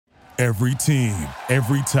Every team,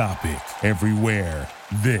 every topic, everywhere.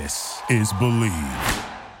 This is Believe.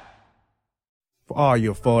 For all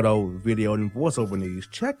your photo, video, and voiceover needs,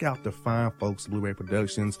 check out the fine folks at Blueberry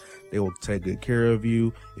Productions. They will take good care of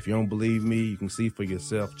you. If you don't believe me, you can see for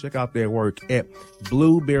yourself. Check out their work at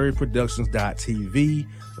blueberryproductions.tv,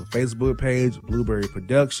 the Facebook page, Blueberry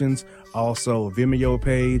Productions, also a Vimeo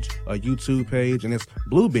page, a YouTube page, and it's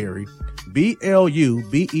Blueberry, Bluberry,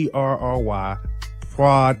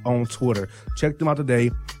 Prod on Twitter. Check them out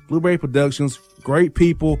today. Blueberry Productions, great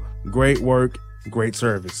people, great work, great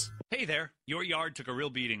service. Hey there, your yard took a real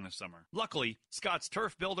beating this summer. Luckily, Scott's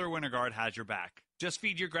Turf Builder Winter Guard has your back. Just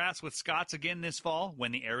feed your grass with Scott's again this fall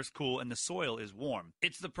when the air is cool and the soil is warm.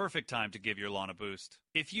 It's the perfect time to give your lawn a boost.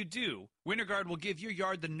 If you do, Winter Guard will give your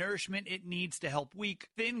yard the nourishment it needs to help weak,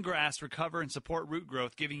 thin grass recover and support root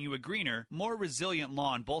growth, giving you a greener, more resilient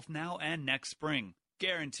lawn both now and next spring.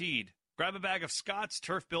 Guaranteed. Grab a bag of Scott's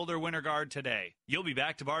Turf Builder Winter Guard today. You'll be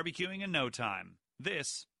back to barbecuing in no time.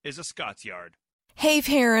 This is a Scott's Yard. Hey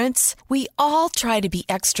parents, we all try to be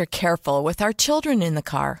extra careful with our children in the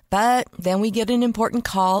car, but then we get an important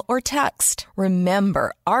call or text.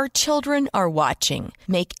 Remember, our children are watching.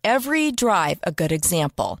 Make every drive a good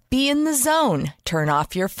example. Be in the zone. Turn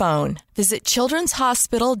off your phone. Visit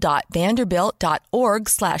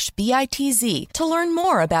childrenshospital.vanderbilt.org/BITZ to learn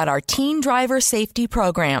more about our teen driver safety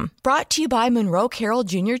program. Brought to you by Monroe Carroll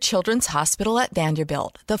Jr. Children's Hospital at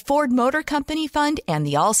Vanderbilt, the Ford Motor Company Fund, and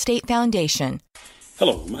the Allstate Foundation.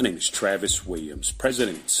 Hello, my name is Travis Williams,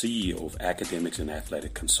 President and CEO of Academics and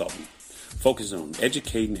Athletic Consulting, focusing on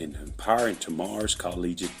educating and empowering tomorrow's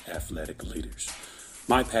collegiate athletic leaders.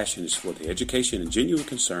 My passion is for the education and genuine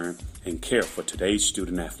concern and care for today's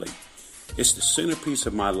student athlete. It's the centerpiece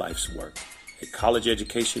of my life's work. A college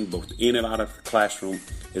education, both in and out of the classroom,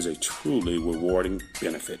 is a truly rewarding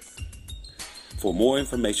benefit. For more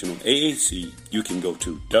information on AAC, you can go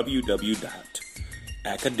to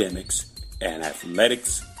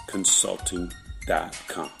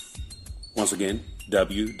www.academicsandathleticsconsulting.com. Once again,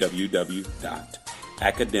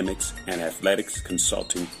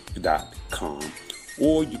 www.academicsandathleticsconsulting.com.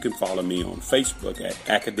 Or you can follow me on Facebook at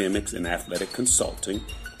Academics and Athletic Consulting,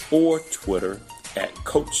 or Twitter at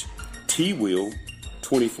Coach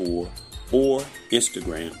TWill24, or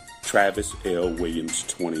Instagram Travis L. Williams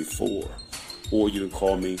 24. Or you can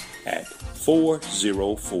call me at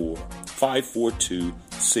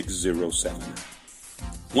 404-542-6079.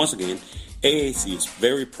 Once again, AAC is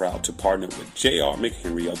very proud to partner with J.R.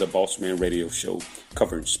 McHenry of the Bossman Radio Show,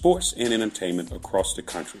 covering sports and entertainment across the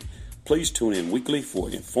country. Please tune in weekly for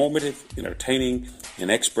informative, entertaining, and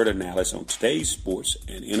expert analysis on today's sports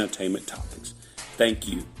and entertainment topics. Thank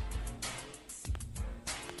you.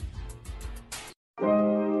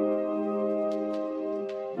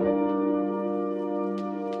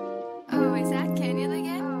 Oh, is that Canyon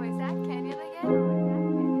again? Oh, is that Canyon again?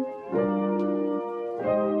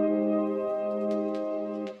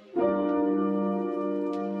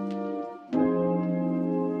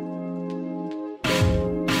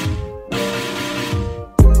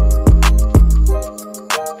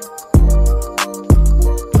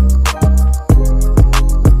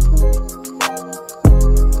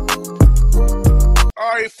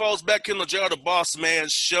 Folks, back in the J.R. the Boss Man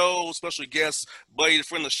Show, special guest, buddy,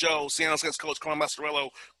 friend of the show, Siena Saints coach Carl Massarello.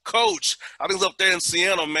 Coach, I think it's up there in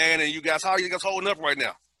Siena, man, and you guys, how are you guys holding up right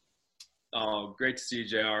now? Oh, great to see you,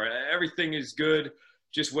 JR. Everything is good.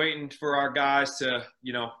 Just waiting for our guys to,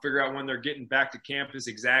 figure out when they're getting back to campus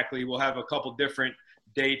exactly. We'll have a couple different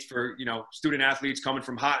dates for, student athletes coming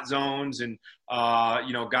from hot zones and,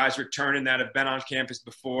 guys returning that have been on campus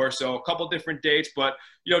before. So a couple different dates, but,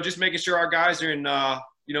 just making sure our guys are in, a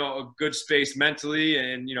good space mentally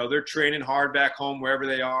and, they're training hard back home wherever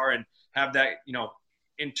they are and have that,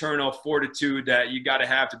 internal fortitude that you got to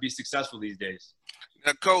have to be successful these days.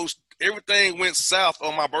 Now, Coach, everything went south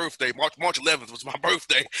on my birthday. March 11th was my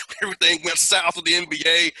birthday. Everything went south with the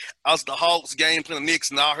NBA. I was at the Hawks game playing the Knicks,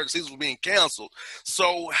 and I heard the season was being canceled.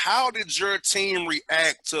 So how did your team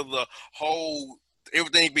react to the whole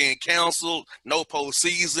everything being canceled, no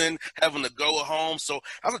postseason, having to go home? So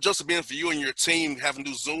how's it just been for you and your team having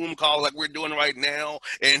to do Zoom calls like we're doing right now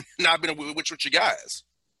and not being with your guys?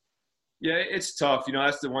 Yeah, it's tough.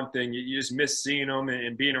 That's the one thing. You just miss seeing them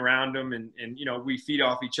and being around them. And we feed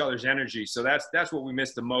off each other's energy. So that's what we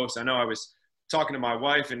miss the most. I know I was talking to my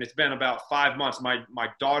wife, and it's been about 5 months. My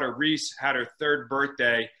daughter, Reese, had her third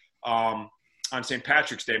birthday on St.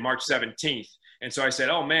 Patrick's Day, March 17th. And so I said,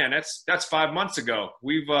 oh, man, that's 5 months ago.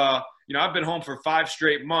 We've, I've been home for 5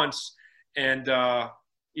 straight months. And, I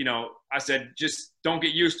said, just don't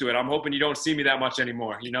get used to it. I'm hoping you don't see me that much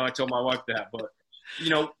anymore. I told my wife that. But,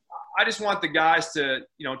 I just want the guys to,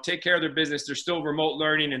 take care of their business. They're still remote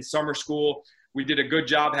learning in summer school. We did a good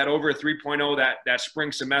job, had over a 3.0 that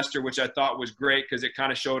spring semester, which I thought was great because it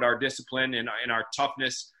kind of showed our discipline and our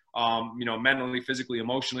toughness, mentally, physically,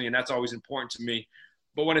 emotionally, and that's always important to me.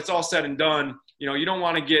 But when it's all said and done, you don't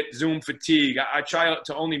want to get Zoom fatigue. I try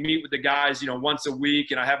to only meet with the guys, once a week,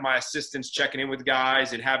 and I have my assistants checking in with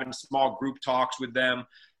guys and having small group talks with them.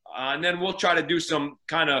 And then we'll try to do some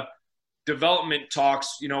kind of development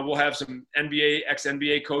talks. We'll have some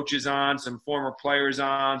ex-NBA coaches on, some former players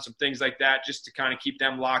on, some things like that, just to kind of keep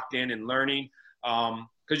them locked in and learning.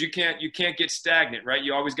 Because you can't get stagnant, right?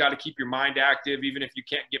 You always got to keep your mind active, even if you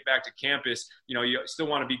can't get back to campus. You still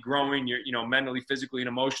want to be growing, mentally, physically, and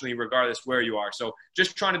emotionally, regardless where you are. So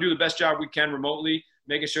just trying to do the best job we can remotely,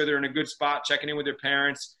 making sure they're in a good spot, checking in with their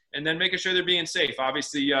parents, and then making sure they're being safe.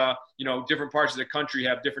 Obviously, different parts of the country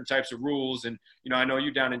have different types of rules, and I know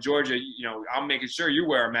you down in Georgia. I'm making sure you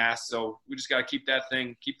wear a mask. So we just got to keep that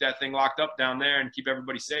thing locked up down there and keep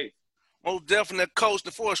everybody safe. Well, definitely, coach.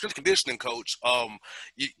 For a strength conditioning coach,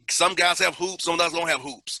 some guys have hoops, some guys don't have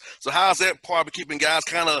hoops. So how's that part of keeping guys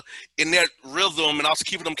kind of in that rhythm and also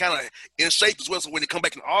keeping them kind of in shape as well? So when they come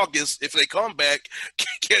back in August, if they come back,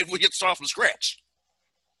 we get started from scratch.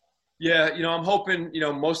 Yeah, I'm hoping,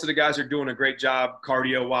 most of the guys are doing a great job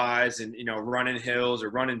cardio-wise and, running hills or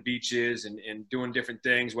running beaches and doing different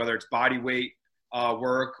things, whether it's body weight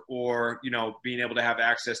work or, being able to have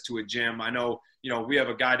access to a gym. I know, we have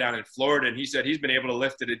a guy down in Florida, and he said he's been able to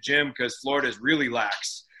lift at a gym because Florida is really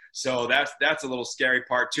lax. So that's a little scary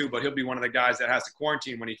part too, but he'll be one of the guys that has to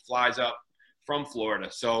quarantine when he flies up from Florida.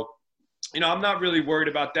 So, I'm not really worried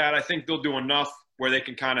about that. I think they'll do enough where they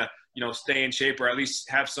can kind of, stay in shape or at least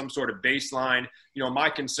have some sort of baseline. My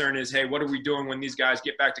concern is, hey, what are we doing when these guys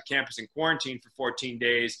get back to campus in quarantine for 14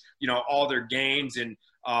 days? All their gains and,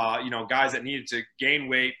 guys that needed to gain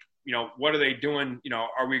weight, what are they doing?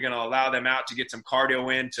 Are we going to allow them out to get some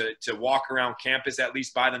cardio in to walk around campus at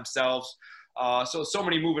least by themselves? So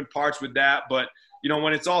many moving parts with that. But,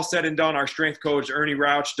 when it's all said and done, our strength coach, Ernie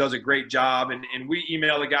Rauch, does a great job. And we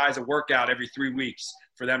email the guys a workout every 3 weeks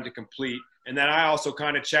for them to complete. And then I also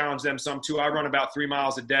kind of challenge them some too. I run about 3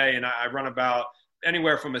 miles a day, and I run about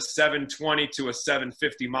anywhere from a 720 to a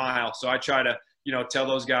 750 mile. So I try to, tell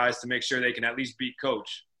those guys to make sure they can at least beat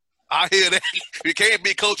coach. I hear that. You can't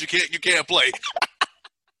beat coach, you can't play.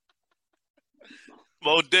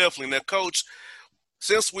 Well, definitely. Now, coach,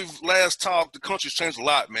 since we've last talked, the country's changed a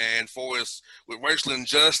lot, man, for us with racial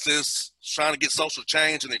injustice, trying to get social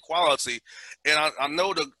change and equality. And I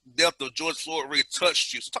know the death of George Floyd really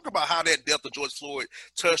touched you. So talk about how that death of George Floyd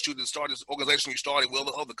touched you to start this organization you started with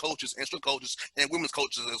other coaches and strength coaches and women's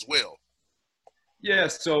coaches as well. Yeah,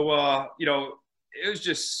 so, it was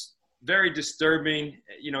just very disturbing.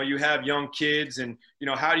 You have young kids and,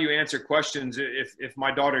 how do you answer questions if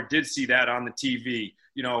my daughter did see that on the TV?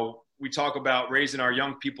 We talk about raising our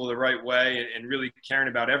young people the right way and really caring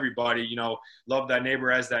about everybody, love thy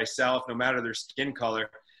neighbor as thyself, no matter their skin color.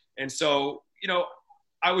 And so,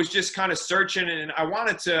 I was just kind of searching, and I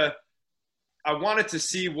wanted to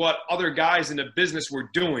see what other guys in the business were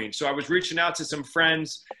doing. So I was reaching out to some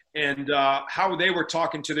friends and how they were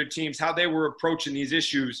talking to their teams, how they were approaching these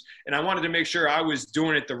issues. And I wanted to make sure I was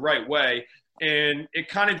doing it the right way. And it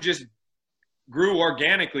kind of just grew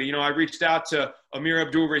organically. I reached out to Amir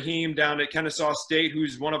Abdul-Rahim down at Kennesaw State,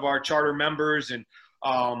 who's one of our charter members, and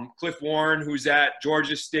Cliff Warren, who's at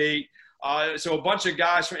Georgia State. So a bunch of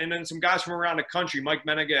guys, and then some guys from around the country, Mike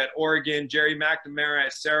Menega at Oregon, Jerry McNamara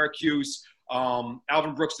at Syracuse,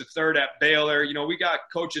 Alvin Brooks III at Baylor. We got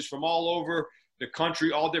coaches from all over the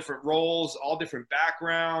country, all different roles, all different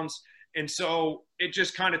backgrounds. And so it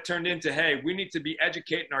just kind of turned into, hey, we need to be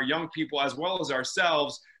educating our young people as well as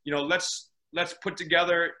ourselves. Let's put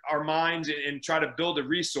together our minds and try to build a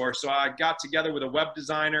resource. So I got together with a web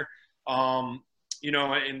designer, and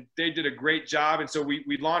they did a great job. And so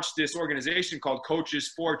we launched this organization called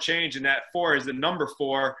Coaches for Change, and that 4 is the number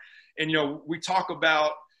 4. And, we talk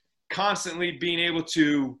about constantly being able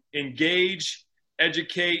to engage,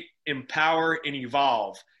 educate, empower, and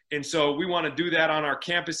evolve. And so we want to do that on our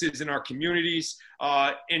campuses, in our communities,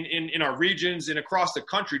 in our regions, and across the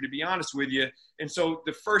country, to be honest with you. And so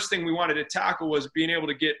the first thing we wanted to tackle was being able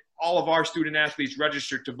to get all of our student athletes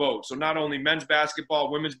registered to vote. So not only men's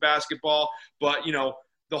basketball, women's basketball, but,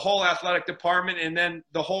 the whole athletic department, and then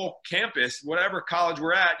the whole campus, whatever college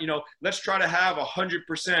we're at, let's try to have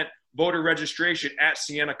 100% voter registration at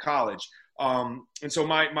Siena College. And so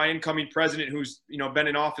my incoming president, who's, been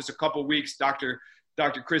in office a couple weeks, Dr.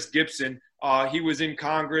 Chris Gibson, he was in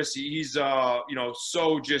Congress. He's,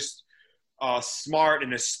 so just smart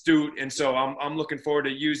and astute. And so I'm looking forward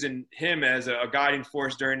to using him as a guiding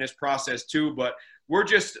force during this process too. But we're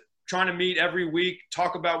just trying to meet every week,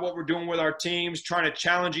 talk about what we're doing with our teams, trying to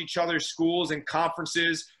challenge each other's schools and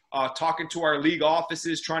conferences, talking to our league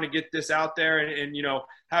offices, trying to get this out there, and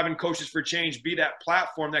having Coaches for Change be that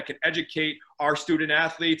platform that can educate our student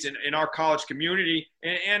athletes and our college community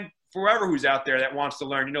and forever who's out there that wants to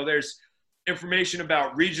learn. There's information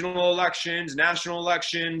about regional elections, national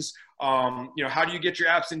elections, how do you get your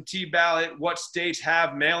absentee ballot, what states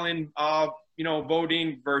have mail-in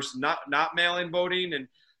voting versus not mail-in voting. And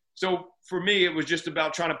so for me, it was just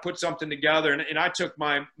about trying to put something together. And I took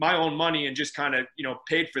my own money and just kind of,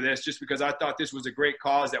 paid for this just because I thought this was a great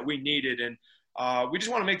cause that we needed. And we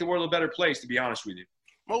just want to make the world a better place, to be honest with you.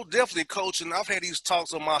 Most definitely, Coach, and I've had these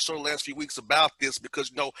talks on my show the last few weeks about this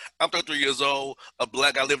because, I'm 33 years old, a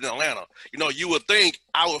black guy living in Atlanta. You would think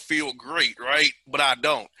I would feel great, right? But I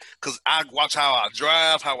don't, because I watch how I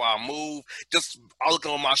drive, how I move, just all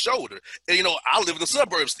looking on my shoulder. And, I live in the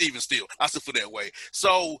suburbs even still. I still feel that way.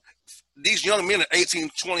 So these young men at 18,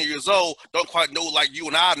 20 years old don't quite know like you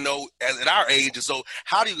and I know at our age. And so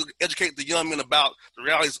how do you educate the young men about the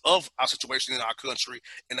realities of our situation in our country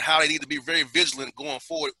and how they need to be very vigilant going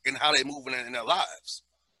forward and how they're moving in their lives?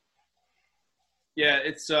 Yeah,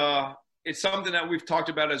 it's something that we've talked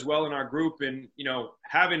about as well in our group, and,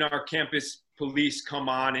 having our campus police come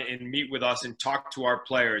on and meet with us and talk to our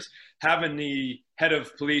players, having the head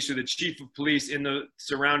of police or the chief of police in the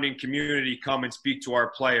surrounding community come and speak to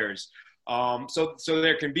our players. So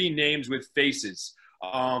there can be names with faces.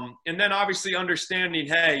 And then obviously understanding,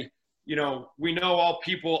 hey, we know all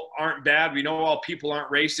people aren't bad. We know all people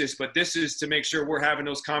aren't racist, but this is to make sure we're having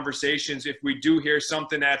those conversations if we do hear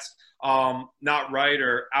something that's not right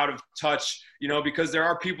or out of touch, because there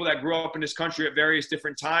are people that grew up in this country at various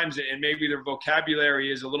different times and maybe their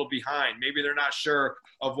vocabulary is a little behind. Maybe they're not sure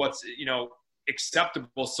of what's,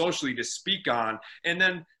 acceptable socially to speak on. And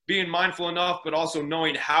then being mindful enough, but also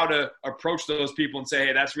knowing how to approach those people and say,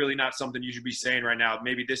 hey, that's really not something you should be saying right now.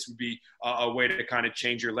 Maybe this would be a way to kind of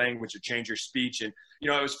change your language or change your speech. And,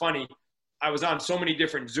 it was funny. I was on so many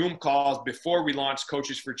different Zoom calls before we launched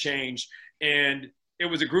Coaches for Change. And it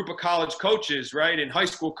was a group of college coaches, right, and high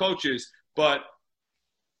school coaches. But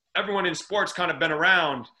everyone in sports kind of been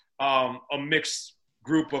around a mixed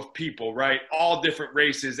group of people, right, all different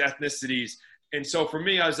races, ethnicities. And so for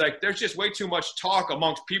me, I was like, there's just way too much talk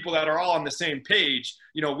amongst people that are all on the same page.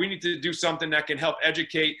 We need to do something that can help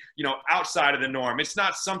educate, outside of the norm. It's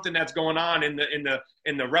not something that's going on in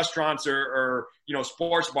the restaurants or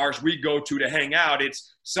sports bars we go to hang out.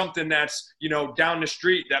 It's something that's, down the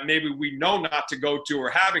street that maybe we know not to go to or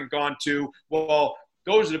haven't gone to. Well,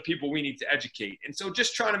 those are the people we need to educate. And so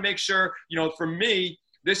just trying to make sure, for me,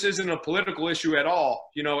 this isn't a political issue at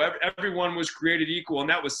all. Everyone was created equal, and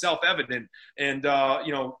that was self-evident. And,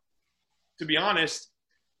 to be honest,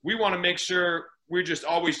 we want to make sure we're just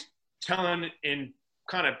always telling and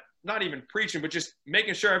kind of not even preaching, but just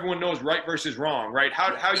making sure everyone knows right versus wrong, right?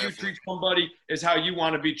 How you treat somebody is how you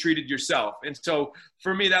want to be treated yourself. And so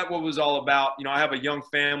for me, that's what it was all about. I have a young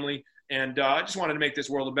family, and I just wanted to make this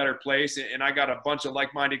world a better place. And I got a bunch of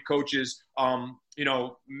like-minded coaches,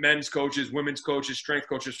 men's coaches, women's coaches, strength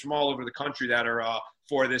coaches from all over the country that are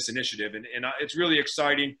for this initiative. And it's really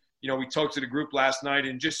exciting. We talked to the group last night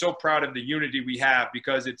and just so proud of the unity we have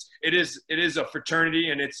because it is a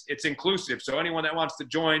fraternity and it's inclusive. So anyone that wants to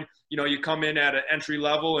join, you come in at an entry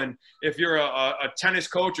level. And if you're a tennis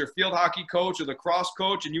coach or field hockey coach or lacrosse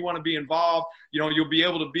coach and you want to be involved, you'll be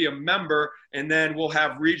able to be a member. And then we'll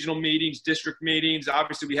have regional meetings, district meetings.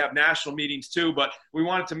 Obviously, we have national meetings too, but we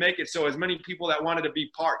wanted to make it so as many people that wanted to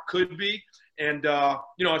be part could be. And,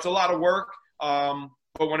 it's a lot of work.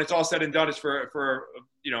 But when it's all said and done, it's for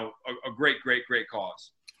a great, great, great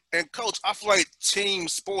cause. And, Coach, I feel like team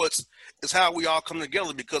sports is how we all come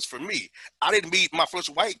together because for me, I didn't meet my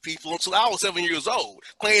first white people until I was 7 years old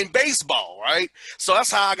playing baseball, right? So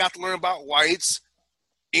that's how I got to learn about whites,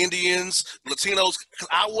 Indians, Latinos, because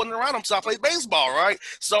I wasn't around them until I played baseball, right?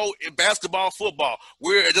 So in basketball, football,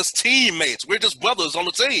 we're just teammates. We're just brothers on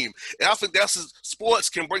the team. And I think sports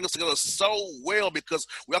can bring us together so well because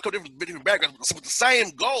we all come from different backgrounds with the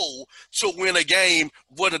same goal to win a game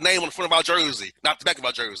with the name on the front of our jersey, not the back of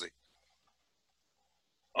our jersey.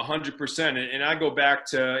 100%. And I go back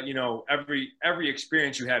to, every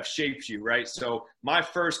experience you have shapes you, right? So my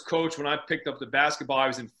first coach, when I picked up the basketball, I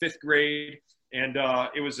was in 5th grade. And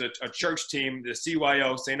it was a church team, the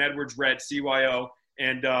CYO, St. Edward's Red, CYO.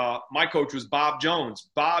 And my coach was Bob Jones.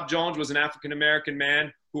 Bob Jones was an African-American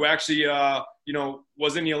man who actually,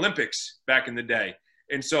 was in the Olympics back in the day.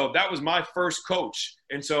 And so that was my first coach.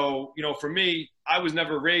 And so, for me, I was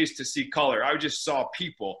never raised to see color. I just saw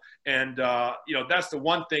people. And, that's the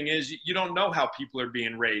one thing is you don't know how people are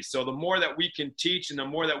being raised. So the more that we can teach and the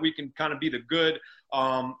more that we can kind of be the good,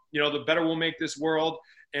 the better we'll make this world.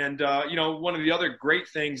 And, one of the other great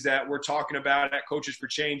things that we're talking about at Coaches for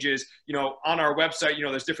Change is, on our website,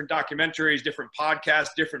 there's different documentaries, different podcasts,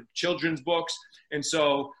 different children's books. And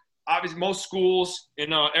so obviously most schools,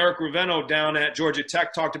 and Eric Ravenno down at Georgia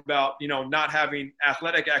Tech talked about, not having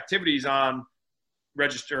athletic activities on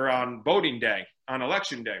voting day, on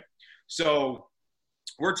election day. So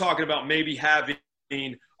we're talking about maybe having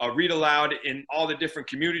a read aloud in all the different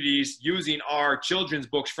communities using our children's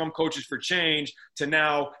books from Coaches for Change to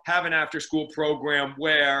now have an after school program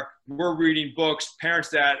where we're reading books. Parents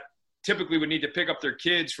that typically would need to pick up their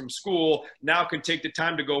kids from school now can take the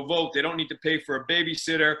time to go vote. They don't need to pay for a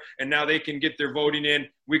babysitter, and now they can get their voting in.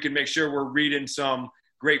 We can make sure we're reading some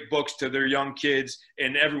great books to their young kids,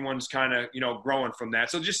 and everyone's kind of, growing from that.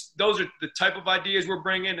 So just those are the type of ideas we're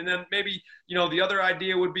bringing. And then maybe, the other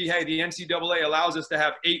idea would be, hey, the NCAA allows us to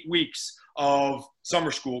have 8 weeks of summer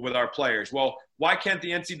school with our players. Well, why can't the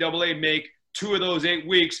NCAA make 2 of those 8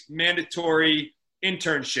 weeks mandatory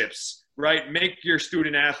internships, right? Make your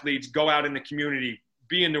student athletes go out in the community,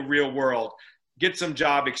 be in the real world, get some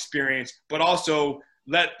job experience, but also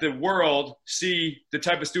let the world see the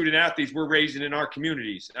type of student athletes we're raising in our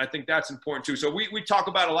communities. And I think that's important too. So we talk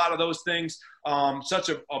about a lot of those things, such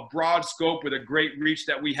a broad scope with a great reach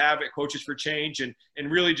that we have at Coaches for Change, and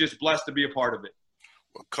really just blessed to be a part of it.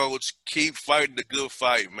 Well, Coach, keep fighting the good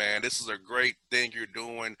fight, man. This is a great thing you're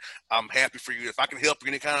doing. I'm happy for you. If I can help you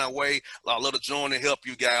in any kind of way, I'd love to join and help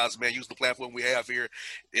you guys, man. Use the platform we have here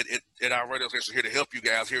at our radio station here to help you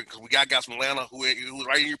guys here, because we got guys from Atlanta who's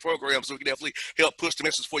right in your program, so we can definitely help push the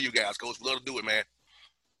message for you guys, Coach. We'd love to do it, man.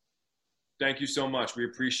 Thank you so much. We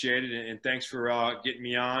appreciate it, and thanks for getting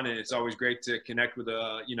me on. And it's always great to connect with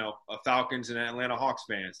a Falcons and Atlanta Hawks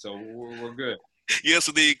fan. So we're good. Yes,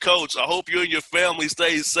 indeed, Coach. I hope you and your family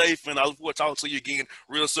stay safe, and I look forward to talking to you again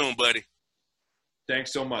real soon, buddy.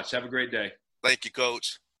 Thanks so much. Have a great day. Thank you,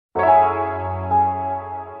 Coach.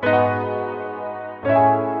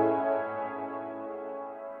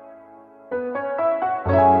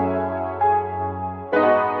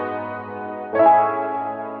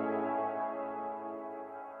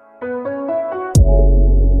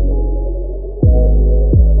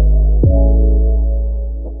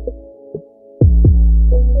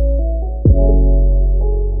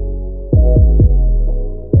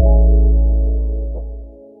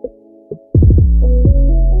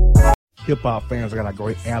 Hip-hop fans, I got a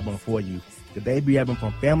great album for you. The debut album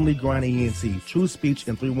from Family Grind ENT, True Speech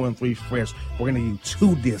and 313 Fresh. We're going to give you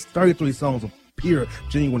 2 discs, 33 songs of pure,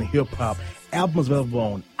 genuine hip-hop. Album is available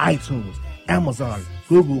on iTunes, Amazon,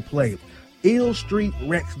 Google Play,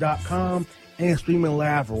 illstreetrex.com, and streaming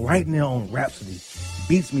live right now on Rhapsody,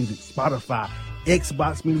 Beats Music, Spotify,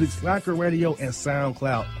 Xbox Music, Slacker Radio, and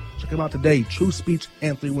SoundCloud. Check them out today. True Speech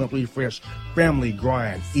and 313 Fresh. Family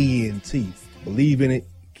Grind ENT. Believe in it.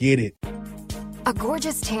 Get it. A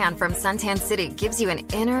gorgeous tan from Suntan City gives you an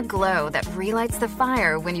inner glow that relights the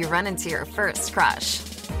fire when you run into your first crush.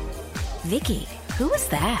 Vicky, who was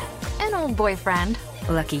that? An old boyfriend.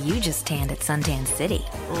 Lucky you just tanned at Suntan City.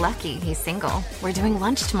 Lucky he's single. We're doing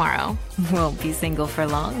lunch tomorrow. Won't be single for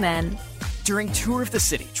long then. During Tour of the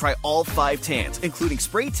City, try all 5 tans, including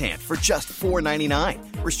spray tan, for just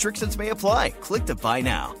 $4.99. Restrictions may apply. Click to buy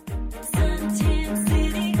now. Suntan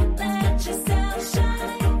City, let yourself shine.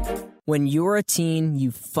 When you're a teen, you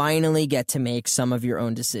finally get to make some of your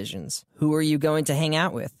own decisions. Who are you going to hang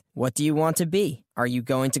out with? What do you want to be? Are you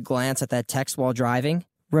going to glance at that text while driving?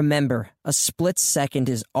 Remember, a split second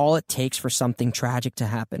is all it takes for something tragic to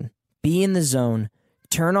happen. Be in the zone.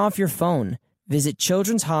 Turn off your phone. Visit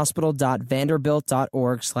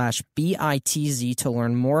childrenshospital.vanderbilt.org/BITZ to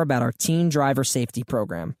learn more about our teen driver safety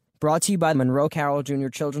program. Brought to you by Monroe Carroll Jr.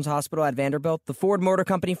 Children's Hospital at Vanderbilt, the Ford Motor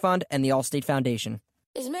Company Fund, and the Allstate Foundation.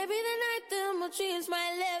 It's maybe the night that my dreams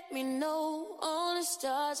might let me know. All the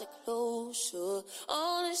stars are closer.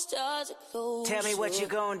 All the stars are closer. Tell me what you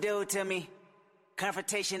gonna do to me.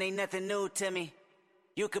 Confrontation ain't nothing new to me.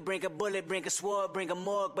 You could bring a bullet, bring a sword, bring a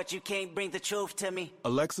morgue, but you can't bring the truth to me.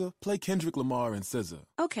 Alexa, play Kendrick Lamar and SZA.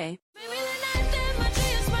 Okay. Maybe the night that my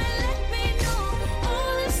dreams might let me know.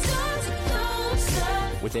 All the stars are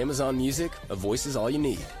closer. With Amazon Music, a voice is all you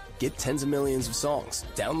need. Get tens of millions of songs.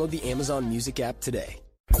 Download the Amazon Music app today.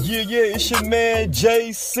 Yeah, it's your man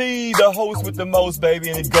JC, the host with the most, baby,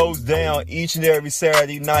 and it goes down each and every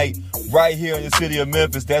Saturday night right here in the city of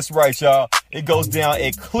Memphis. That's right, y'all. It goes down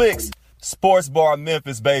at Clicks Sports Bar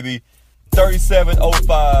Memphis, baby.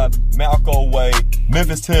 3705 Malco Way,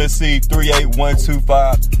 Memphis, Tennessee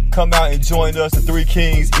 38125. Come out and join us, the Three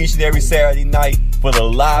Kings, each and every Saturday night for the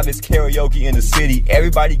livest karaoke in the city.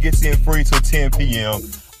 Everybody gets in free till 10 p.m.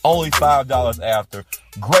 Only $5 after.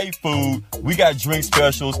 Great food. We got drink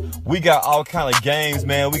specials. We got all kind of games,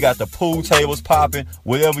 man. We got the pool tables popping.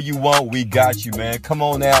 Whatever you want, we got you, man. Come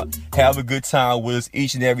on out. Have a good time with us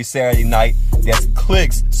each and every Saturday night. That's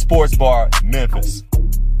Clicks Sports Bar, Memphis.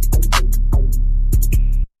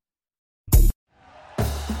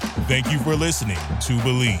 Thank you for listening to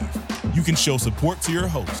Believe. You can show support to your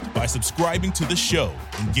host by subscribing to the show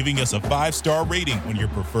and giving us a 5-star rating on your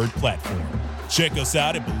preferred platform. Check us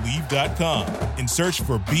out at Believe.com and search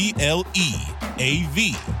for BLEAV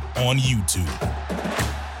on YouTube.